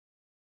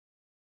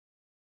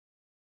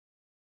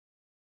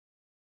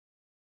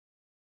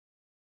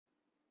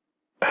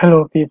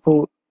Hello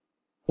people,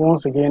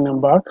 once again I'm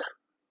back.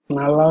 In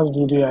my last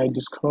video I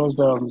discussed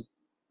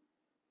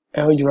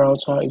edge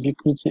router,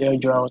 Ubiquity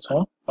edge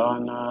router,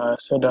 and I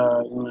said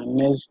in my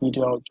next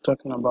video I'll be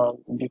talking about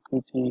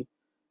Ubiquity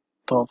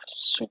top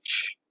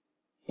switch.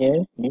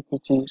 Here,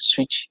 Ubiquity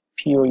switch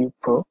PoE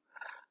Pro,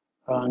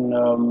 and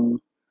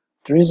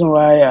the reason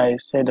why I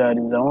said that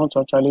is I want to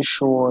actually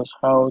show us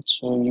how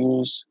to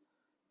use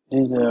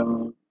this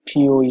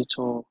PoE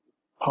to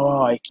power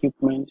our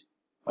equipment,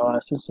 our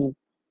CCTV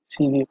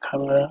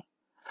camera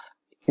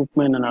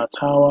equipment on our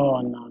tower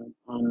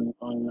on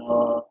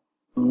our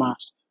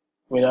mast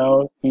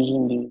without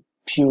using the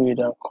PoE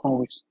that comes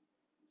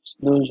with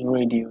those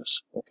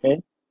radios.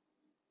 Okay,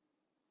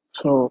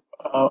 so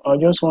I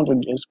just want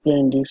to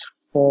explain these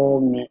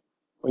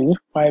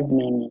five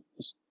main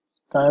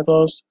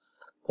status,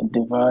 the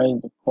device,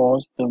 the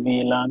port, the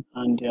VLAN,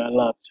 and the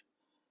alert.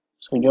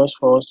 So just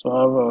for us to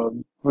have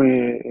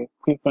a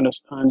quick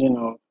understanding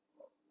of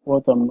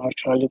what I'm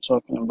actually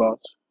talking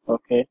about.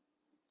 Okay,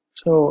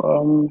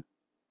 so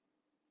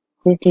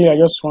quickly, I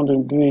just want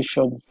to do a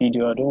short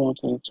video. I don't want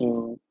it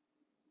to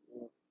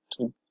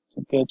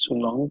get too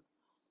long.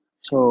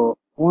 So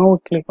when we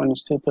click on the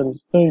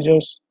status, it's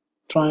just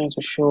trying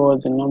to show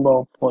us the number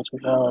of ports we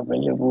have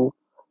available,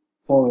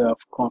 what we have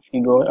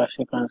configured. As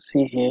you can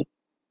see here,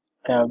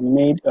 I have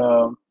made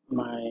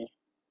my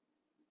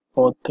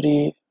port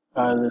 3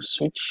 as a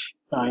switch,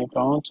 and if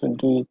I want to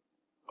do it,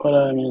 what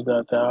that means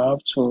that I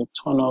have to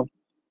turn up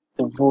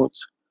the volt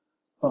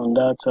on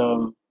that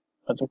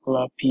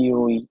particular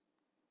PoE,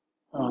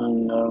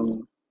 and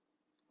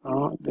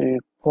the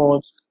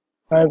port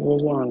 5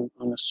 is on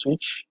the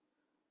switch,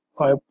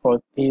 5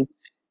 port 8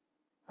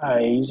 I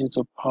use it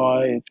to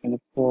power a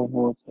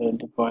 24-volt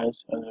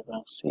device, as you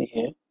can see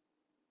here.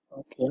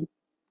 Okay,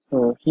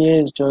 so here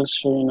is just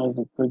showing us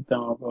the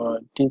breakdown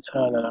of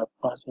data that are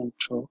passing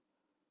through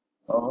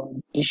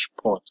each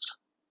port.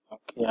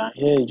 Okay, and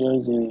here is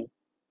just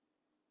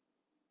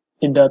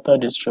the data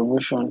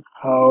distribution,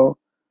 how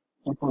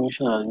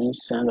information has been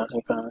sent. As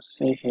you can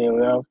see here,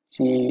 we have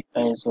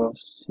TIs of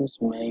 6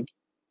 meg.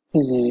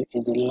 This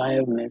is a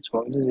live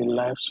network. This is a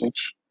live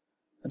switch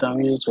that I'm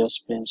using to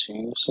explain to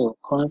you. So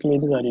currently,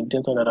 these are the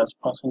data that is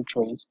passing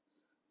through it.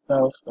 We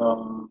have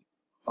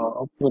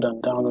upload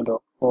and download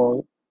of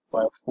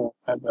 4x4,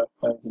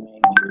 5x5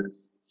 meg.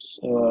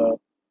 So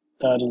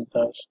that is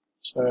that.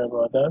 Sorry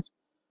about that.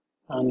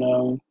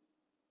 And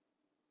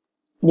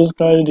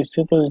basically, the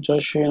status is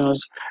just showing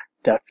us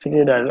the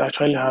activity that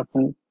actually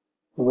happened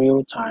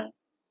real time.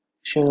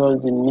 Shows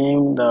us the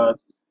name, that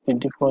the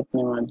default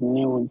name, and the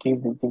name we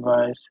give the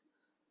device,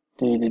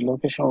 the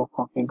location we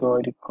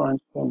configure, the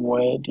current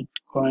firmware, the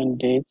current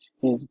date,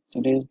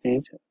 today's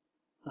date,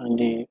 and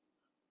the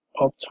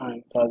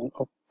uptime, that's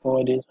up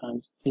 4 days,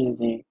 and this is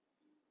the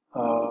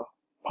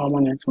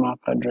permanent MAC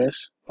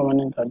address,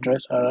 permanent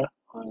address error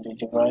on the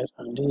device,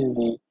 and this is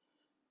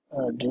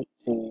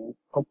the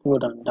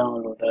upload and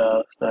download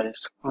that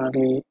is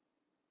currently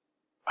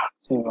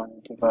active on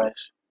the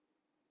device.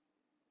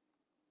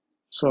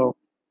 So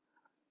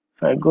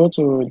if I go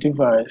to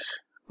device,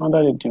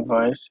 under the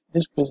device,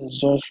 this place is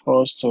just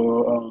for us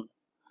to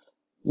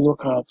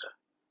look at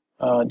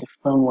the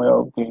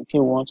firmware upgrade. If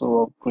you want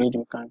to upgrade,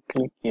 you can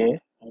click here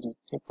and it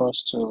take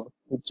us to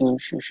you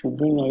should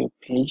bring up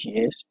a page.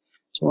 Yes,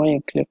 so when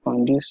you click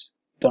on this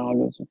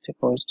download, it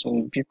take us to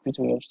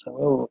Ubiquity website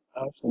where we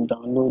have to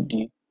download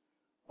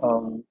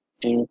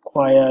the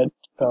required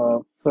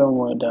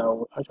firmware that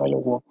will actually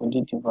work with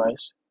the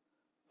device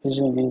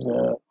using this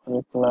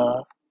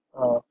particular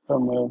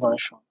firmware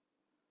version.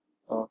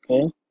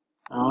 Okay, and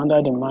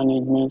under the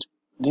management,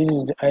 this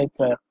is the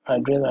IP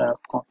address I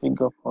have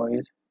configured for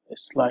it, a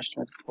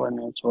 /24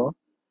 network,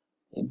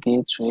 a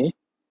gateway,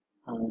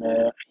 and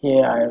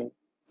here I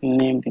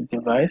name the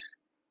device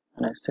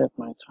and I set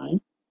my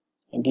time.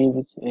 I give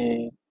it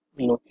a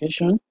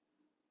location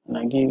and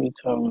I give it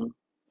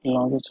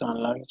longitude and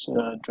latitude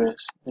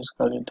address.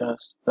 Basically,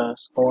 that's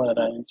all that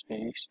I need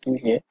to do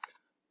here.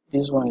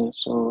 This one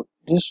is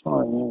this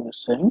one remains the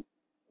same.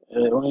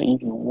 Only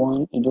if you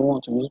don't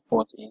want to use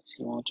port 8,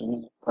 you want to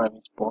use a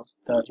private port,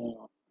 that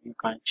you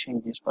can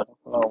change this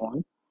particular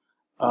one.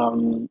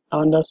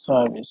 Under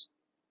service,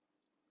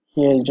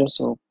 here you just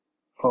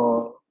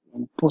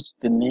put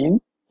the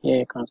name. Here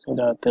you can see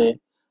that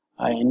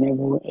I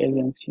enable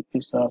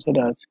SMTP server so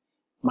that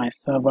my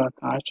server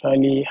can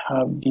actually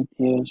have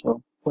details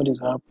of what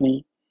is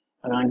happening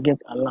and I can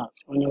get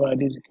alerts whenever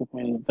this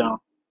equipment is down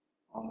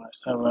on my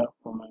server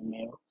for my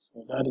mail.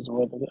 So that is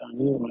what it is, and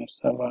this is my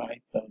server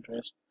IP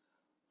address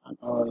and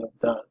all of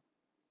that.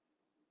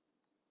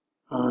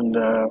 And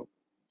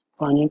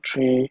panel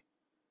tray,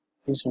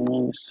 this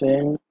remains the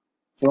same.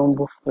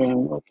 Jumbo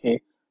frame,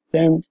 okay.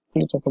 Then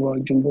we talk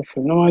about jumbo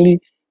frame.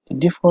 Normally, the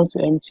default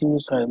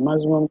MTU size,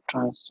 maximum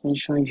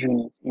transmission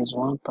unit, is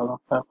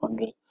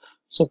 1,500.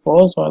 So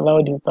for us to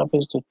allow the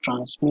interface to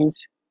transmit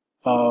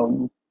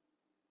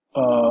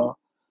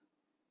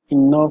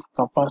enough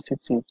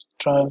capacity, to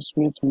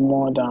transmit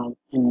more than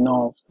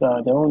enough,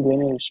 that there won't be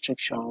any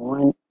restriction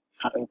when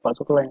a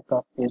particular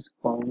interface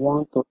from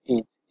 1 to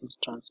 8 is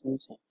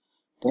transmitting,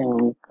 then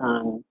we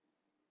can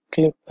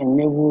click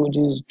enable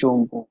this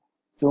jumbo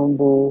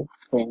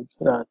frame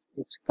so that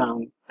it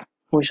can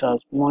push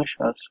as much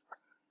as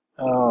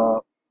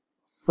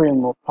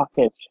frame or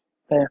packets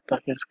that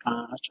interface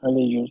can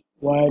actually use,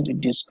 while the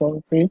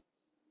discovery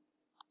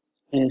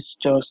is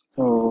just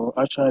to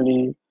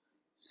actually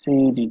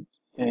see the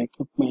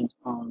equipment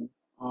on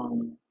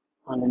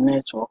the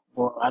network,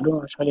 but I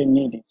don't actually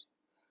need it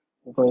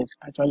because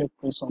it actually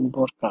puts some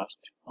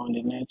broadcast on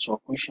the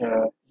network, which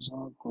is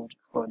not good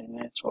for the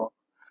network.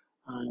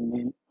 And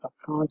the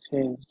account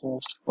here is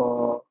just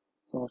for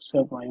to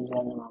set my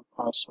username and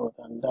password,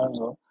 and that's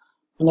all.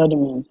 Under the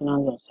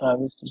maintenance and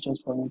service, it's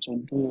just for me to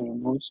do a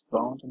reboot. If I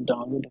want to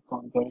download the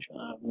configuration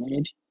I've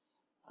made,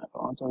 if I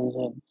want to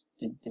reset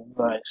the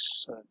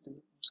device.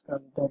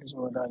 So that is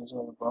what that is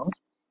all about.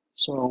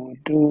 So we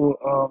do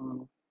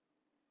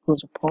go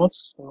to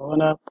ports. So on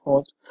that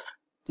port,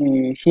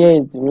 here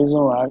is the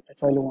reason why I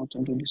actually want to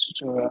do this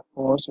tutorial,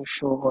 for us to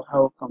show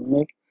how we can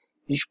make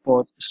each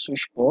port a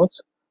switch port,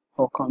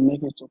 or can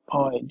make it to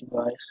power a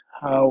device,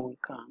 how we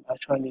can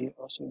actually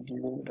also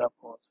disable that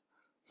port.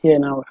 Here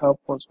now we have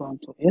ports 1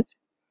 to 8.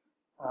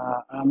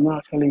 I'm not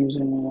actually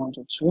using 1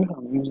 to 2,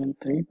 I'm using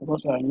 3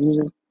 because I'm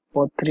using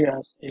port 3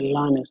 as a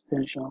LAN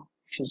extension,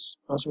 which is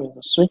also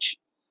a switch.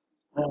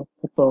 I'll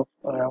put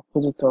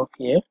it off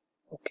here,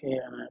 okay,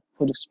 and I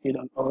put the speed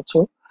on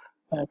auto.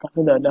 I can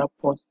see that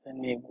port is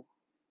enabled.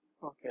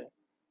 Okay,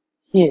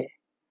 here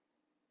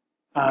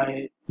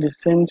the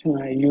same thing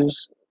I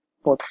use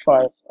port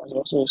 5 as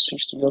also a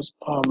switch to just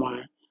power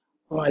my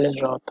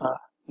wireless router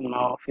in my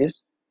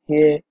office.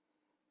 Here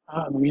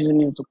I'm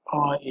using it to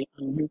power an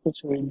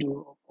Ubiquity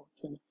radio of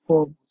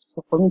 24 volts.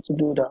 So for me to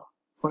do that,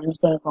 for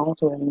instance, if I want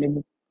to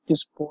enable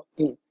this port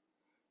 8,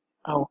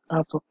 I'll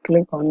have to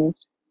click on it,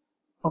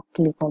 or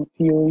click on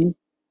PoE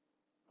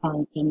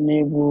and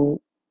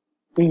enable.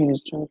 If it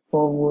is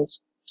 24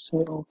 volts, say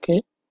OK.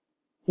 If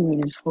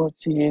it is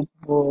 48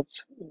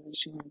 volts, it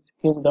should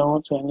indicate that I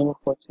want to enable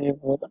 48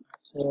 volts, and I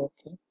say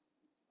OK.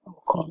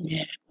 I'll come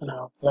here and I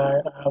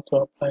have to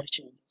apply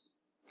changes.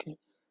 Okay,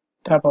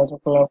 that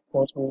particular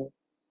port will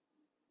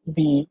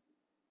be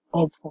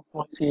up for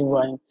 40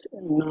 volts.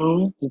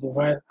 Now the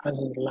device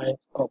has its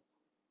lights up.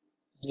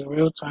 The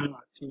real-time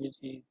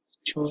activity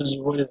shows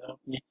you what is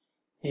happening.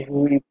 If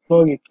we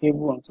plug a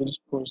cable onto this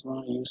post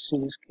now, you see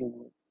this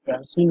cable. You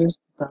are seeing this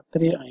Ether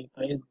 3 and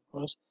Ether 8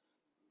 because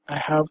I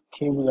have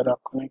cables that are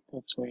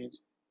connected to it.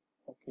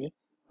 Okay.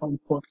 On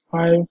port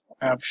 5,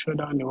 I have shut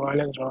down the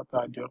wireless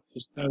router at the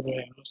office. That's why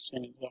you're not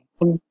seeing it. I'm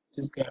putting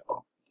this guy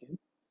off again.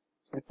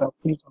 So if I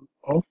put it on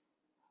off,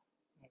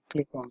 I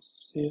click on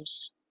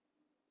saves,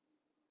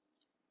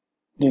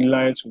 the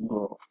lights will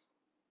go off.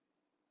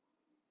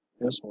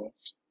 Just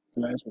watch.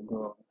 The lights will go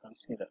off. You can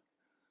see that.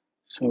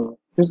 So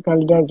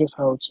basically that's just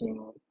how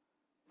to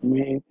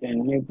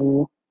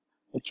enable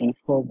a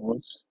 24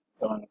 volts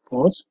on a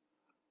port,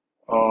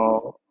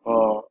 or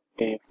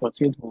a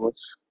 48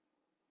 volts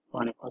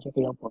on a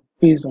particular port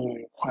based on your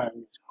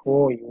requirement,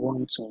 or you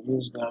want to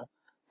use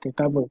the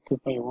type of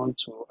equipment you want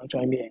to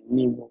actually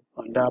enable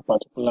on that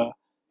particular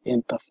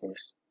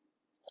interface.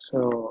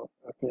 So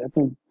okay, I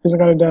think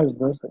basically that's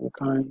this. If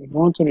you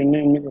want to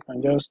rename it, you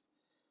can just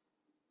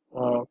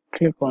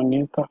click on the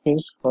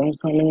interface. For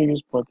instance, let me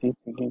use port 8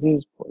 again.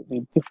 This is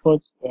the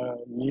default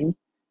name.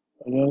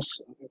 You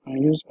can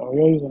use, I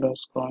will use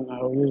underscore, and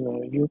I will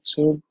use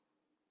YouTube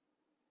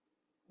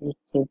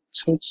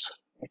toots.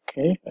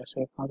 Okay, I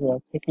said consider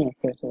taking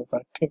effect. So if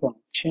I click on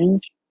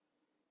change,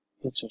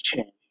 it will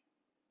change.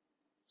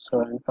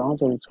 So if I want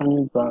to return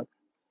it back,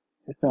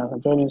 I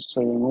can just need to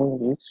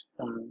remove it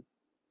and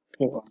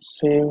click on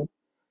save.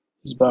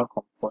 It's back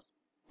on port.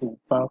 It's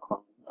back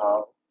on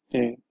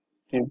the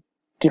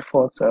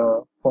default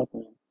port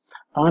name.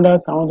 Another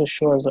thing I want to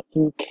show is that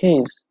in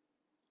case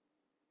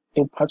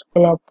a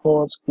particular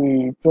port,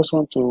 we just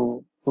want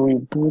to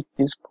reboot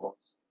this port.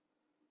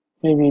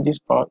 Maybe this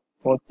port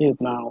 8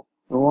 now,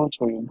 we want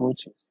to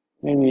reboot it.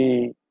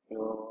 Maybe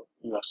you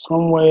are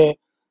somewhere,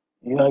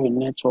 you have a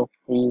network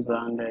freeze,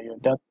 and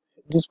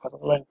this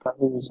particular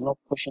interface is not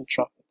pushing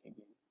traffic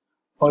again.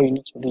 All you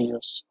need to do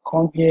is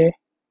come here,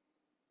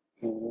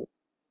 you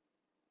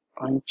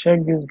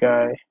uncheck this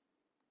guy,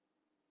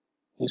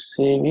 you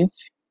save it,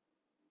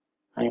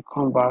 and you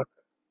come back,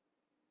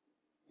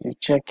 you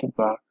check it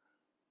back,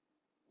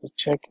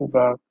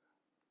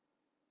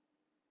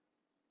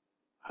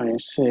 and you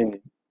save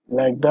it.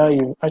 Like that,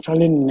 you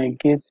actually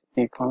negate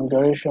the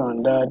configuration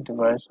on that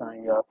device,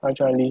 and you have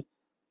actually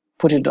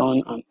put it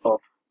on and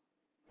off.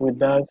 With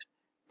that,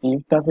 the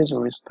interface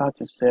will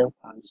restart itself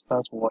and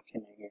start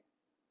working again.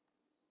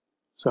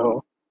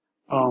 So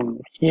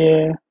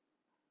here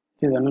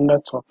is another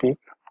topic,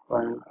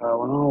 but I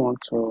will not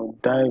want to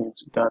dive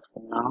into that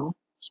for now.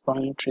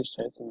 Spanning tree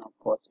setting on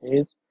port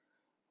 8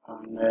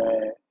 and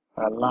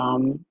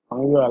alarm,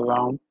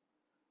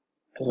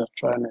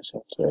 etc.,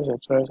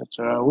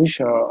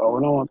 which I will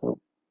not want to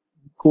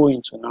go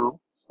into now.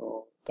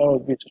 So that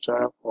would be a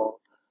tutorial for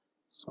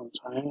some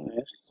time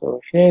next. So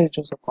here is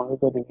just a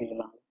configure the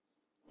VLAN.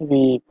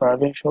 Maybe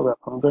provincial, we're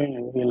configuring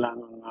a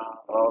VLAN on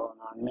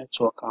our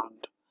network,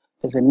 and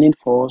there's a need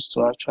for us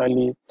to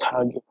actually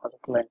tag a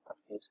particular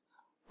interface.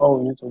 All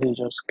we need to do is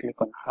just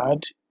click on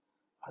add,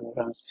 and you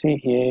can see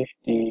here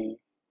the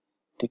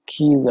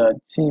keys are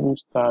T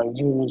means tag,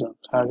 U means on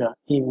tag, and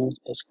E means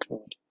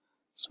exclude.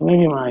 So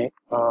maybe my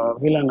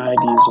VLAN ID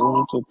is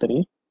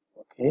 123.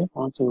 Okay,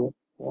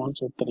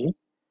 123.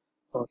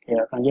 Okay,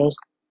 I can just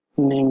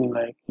name it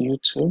like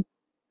YouTube,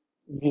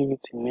 give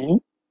it a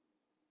name,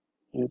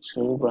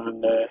 YouTube,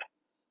 and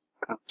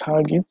can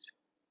tag it.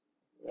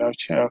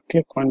 I'll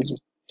click on it to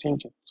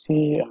change the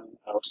T, and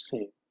I'll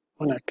save.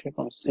 When I click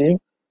on save,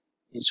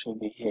 it should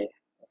be here.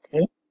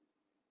 Okay,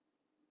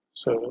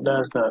 so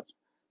that's that.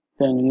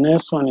 Then the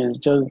next one is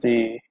just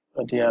the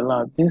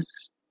alert.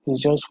 This is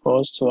just for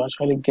us to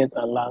actually get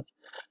alert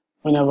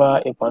whenever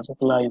a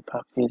particular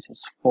interface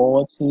is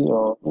faulty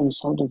or when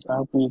something is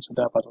happening to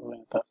that particular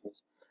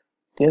interface.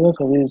 The other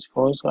service is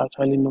for us to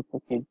actually know,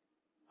 okay,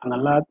 an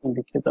alert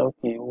indicator,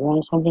 okay,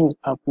 once something is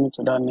happening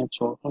to that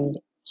network,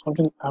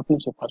 something is happening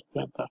to a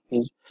particular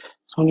interface,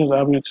 something is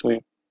happening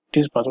to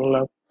this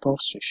particular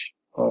port switch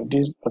or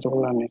this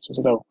particular network,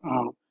 so that we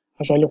can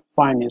actually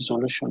find a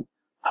solution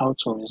how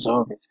to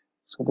resolve it.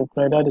 So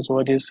that is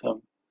what this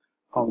alert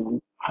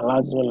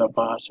is all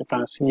about. As you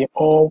can see,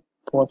 all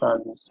ports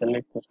have been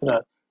selected so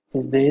that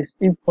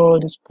if all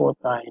these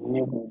ports are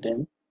enabled,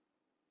 then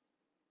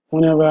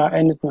whenever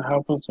anything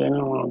happens to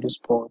any one of these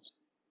ports,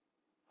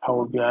 I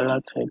will be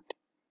alerted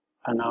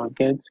and I'll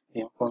get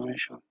the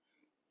information.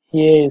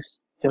 Here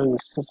is just a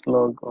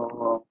syslog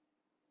of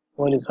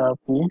what is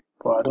happening,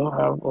 but I don't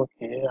have,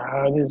 okay,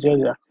 I have this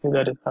just the activity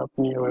that is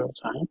happening in real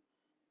time.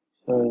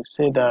 So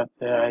say that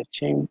I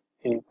change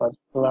a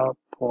particular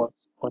port,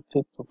 port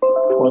it to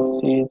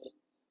port it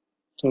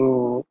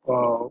to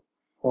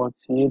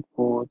 48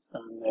 volts,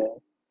 and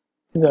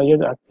these are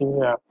just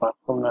activities I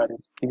perform that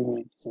is giving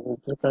me to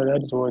basically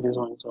that is what this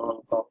one is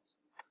all about.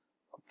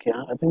 Okay,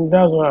 I think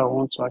that's what I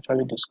want to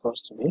actually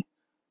discuss today.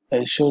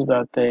 It shows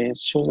that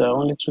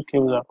only two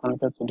cables are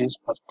connected to this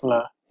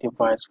particular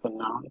device for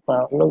now. If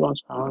I log on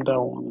to another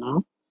one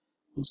now,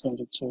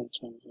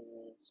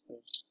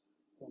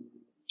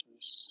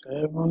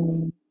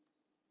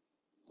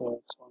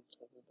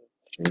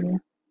 172.27.173,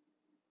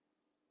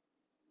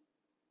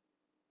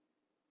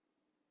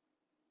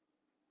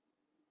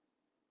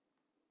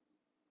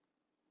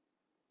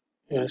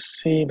 you'll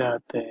see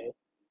that the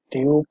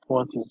whole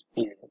port is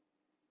busy.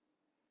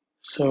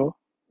 So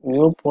the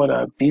whole port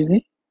are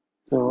busy.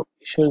 So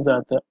it shows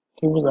that the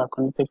cables are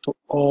connected to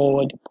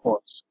all the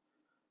ports.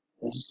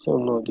 It's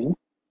still loading,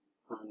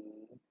 and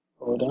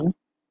hold on. You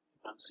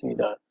can see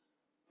that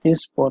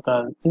this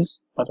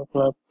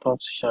particular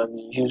port shall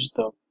be used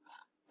up.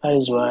 That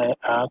is why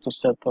I had to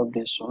set up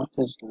this one.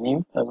 This is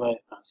new. That's why you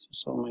can see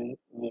so many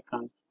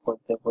vacant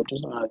ports there, but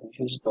this one has been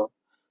used up.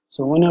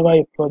 So whenever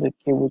you plug the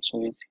cable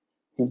to it,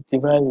 the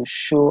device will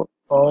show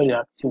all the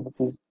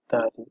activities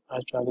that is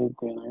actually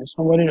going on. If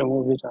somebody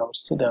removes it, I will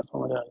see that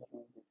somebody has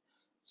removed it.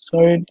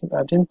 Sorry,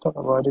 I didn't talk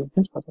about it.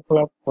 This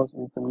particular port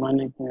is the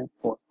management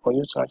port for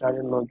you to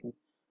actually log in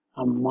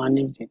and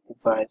manage the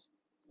device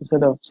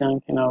instead of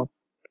yanking off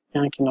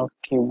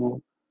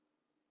cable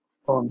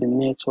of the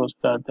network, so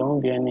that there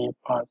won't be any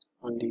impact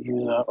on the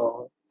user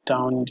or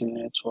down the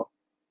network.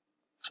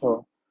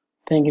 So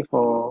thank you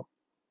for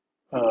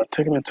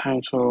taking the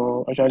time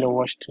to actually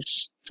watch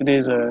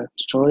today's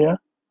tutorial.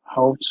 I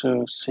hope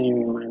to see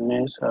you in my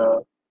next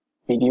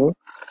video.